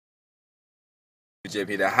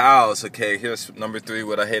JP the house. Okay, here's number three.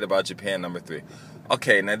 What I hate about Japan. Number three.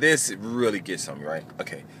 Okay, now this really gets on me, right?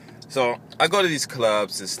 Okay, so I go to these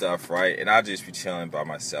clubs and stuff, right? And I just be chilling by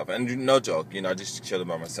myself. And no joke, I just chilling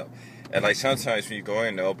by myself. And like sometimes when you go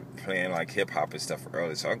in, they'll be playing like hip hop and stuff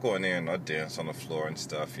early. So I go in there and I dance on the floor and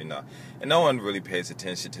stuff. And no one really pays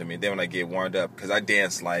attention to me. Then when I get warmed up, because I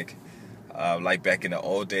dance like back in the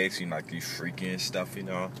old days, like you freaking and stuff.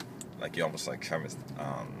 Like you almost like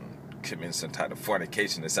committing some type of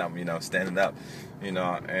fornication or something, standing up, and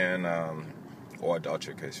or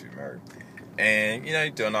adultery because you're married. And you're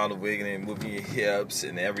doing all the wiggling and moving your hips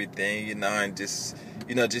and everything, and just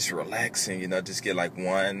relaxing, just get like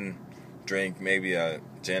one drink, maybe a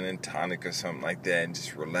gin and tonic or something like that, and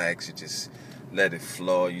just relax. You just let it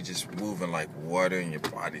flow. You just moving like water, and your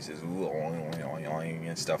body's just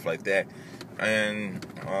and stuff like that. And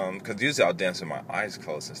because usually I'll dance with my eyes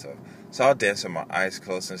closed and stuff. So I'll dance with my eyes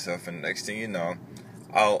closed and stuff, and next thing you know,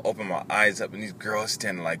 I'll open my eyes up, and these girls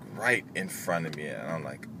standing like right in front of me, and I'm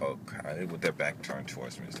like, oh God, with their back turned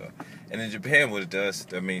towards me and stuff. And in Japan, what it does,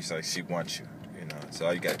 that means like she wants you. So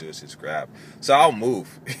all you gotta do is just grab. So I'll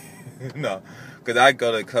move, because I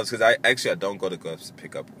go to clubs, because I don't go to clubs to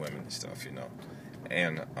pick up women and stuff.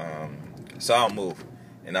 And so I'll move.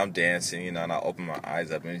 And I'm dancing, and I open my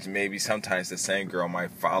eyes up, and maybe sometimes the same girl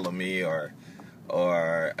might follow me, or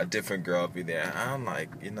a different girl be there. And I'm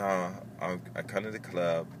like, I come to the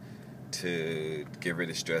club to get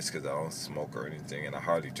rid of stress because I don't smoke or anything, and I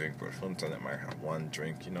hardly drink, but sometimes I might have one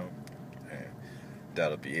drink, and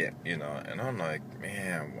that'll be it, And I'm like,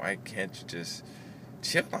 man, why can't you just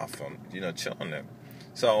chill off them, chill on them?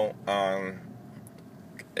 So,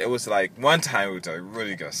 it was like one time I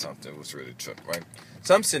really got something. It was really tripping, right?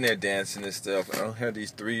 So I'm sitting there dancing and stuff. And I don't have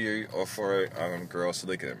these 3 or 4 girls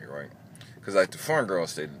looking at me, right? Because like the foreign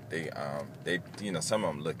girls, they some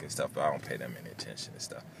of them look and stuff, but I don't pay them any attention and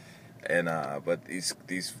stuff. And but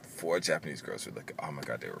these 4 Japanese girls were looking. Oh my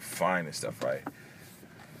God, they were fine and stuff, right?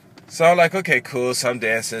 So I'm like, okay, cool. So I'm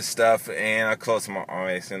dancing and stuff, and I close my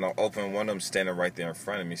eyes, and I open. One of them standing right there in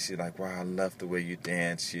front of me. She's like, wow, I love the way you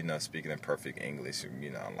dance, speaking in perfect English.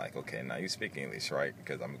 I'm like, okay, now you speak English, right?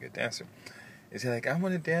 Because I'm a good dancer. And she's like, I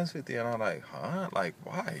want to dance with you. And I'm like, huh? Like,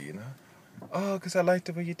 why, Oh, because I like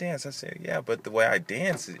the way you dance. I said, yeah, but the way I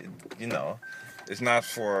dance, it's not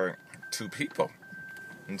for 2 people.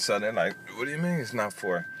 And so they're like, what do you mean it's not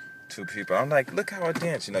for 2 people? I'm like, look how I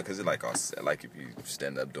dance, because it's like, like if you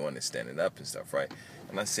stand up doing it, standing up and stuff, right?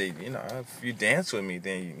 And I say, if you dance with me,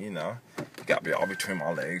 then, you got to be all between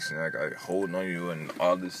my legs, and I got holding on you and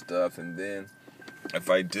all this stuff. And then if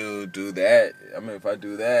I do that,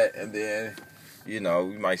 and then, we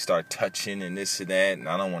might start touching and this and that, and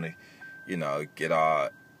I don't want to, get all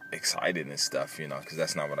excited and stuff, because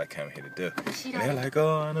that's not what I came here to do. And they're like,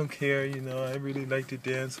 oh, I don't care, I really like to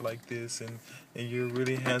dance like this, and you're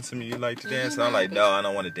really handsome, and you like to dance. And I'm like, no, I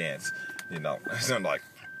don't want to dance, So I'm like,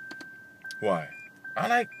 why? I'm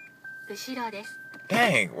like,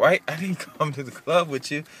 dang, right? I didn't come to the club with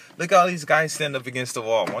you. Look, all these guys stand up against the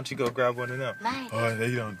wall. Why don't you go grab one of them? Oh,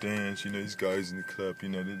 they don't dance, these guys in the club,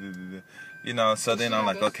 So then I'm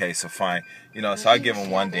like, okay, so fine. So I give them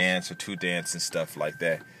 1 dance or 2 dances and stuff like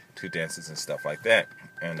that. 2 dances and stuff like that.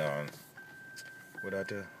 And, what I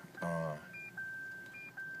do?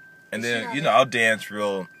 And then, I'll dance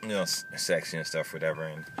real, sexy and stuff, whatever,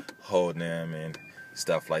 and hold them and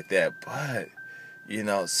stuff like that. But,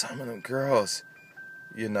 some of them girls,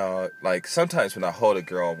 like sometimes when I hold a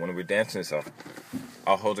girl, when we're dancing and stuff,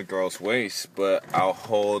 I'll hold a girl's waist, but I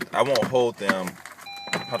won't hold them.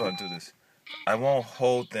 How do I do this? I won't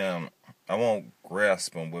hold them. I won't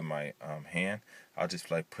grasp them with my hand. I'll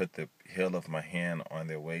just like put the heel of my hand on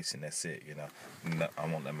their waist, and that's it. I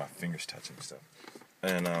won't let my fingers touch and stuff.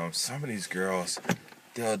 And some of these girls,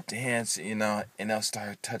 they'll dance, and they'll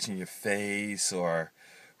start touching your face or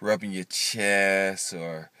rubbing your chest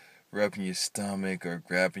or rubbing your stomach or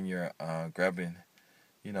grabbing my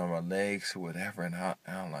legs or whatever. And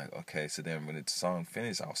I'm like, okay. So then when the song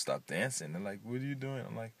finishes, I'll stop dancing. They're like, what are you doing?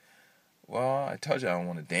 I'm like, well, I told you I don't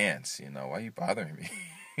want to dance. Why are you bothering me?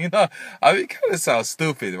 I mean, it kind of sounds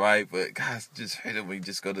stupid, right? But gosh, just hate it when you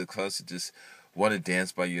just go to the clubs and just want to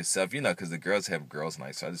dance by yourself, because the girls have girls'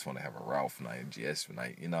 night, so I just want to have a Ralph night, a GS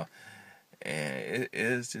night, And it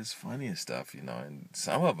is just funny and stuff, And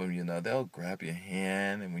some of them, they'll grab your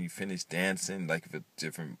hand, and when you finish dancing, like if a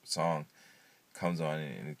different song comes on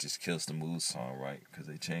and it just kills the mood song, right? Because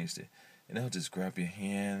they changed it, and they'll just grab your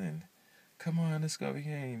hand and come on, let's go over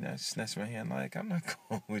here. And I snatch my hand like, I'm not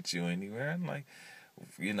going with you anywhere. I'm like,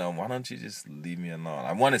 Why don't you just leave me alone?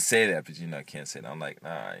 I want to say that, but I can't say that. I'm like,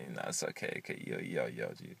 nah, it's okay. Okay, yo,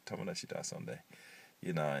 you told me that you die someday.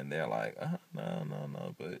 And they're like,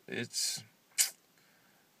 no, but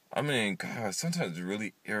I mean, God, sometimes it's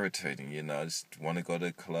really irritating, I just want to go to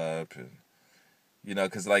the club, and,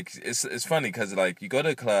 because, like, it's funny, because, like, you go to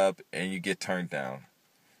the club and you get turned down,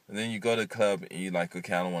 and then you go to the club and you're like,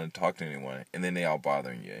 okay, I don't want to talk to anyone, and then they all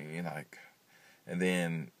bothering you, and you're like, and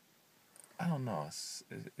then, I don't know, it's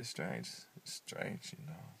strange,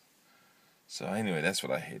 So, anyway, that's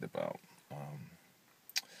what I hate about,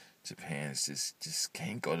 Japan. Is just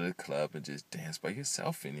can't go to the club and just dance by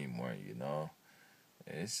yourself anymore,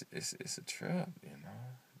 It's a trip,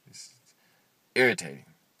 It's irritating.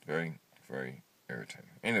 Very, very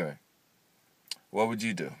irritating. Anyway, what would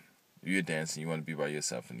you do? You're dancing, you want to be by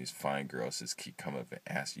yourself, and these fine girls just keep coming up and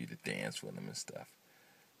ask you to dance with them and stuff.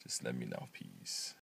 Just let me know. Peace.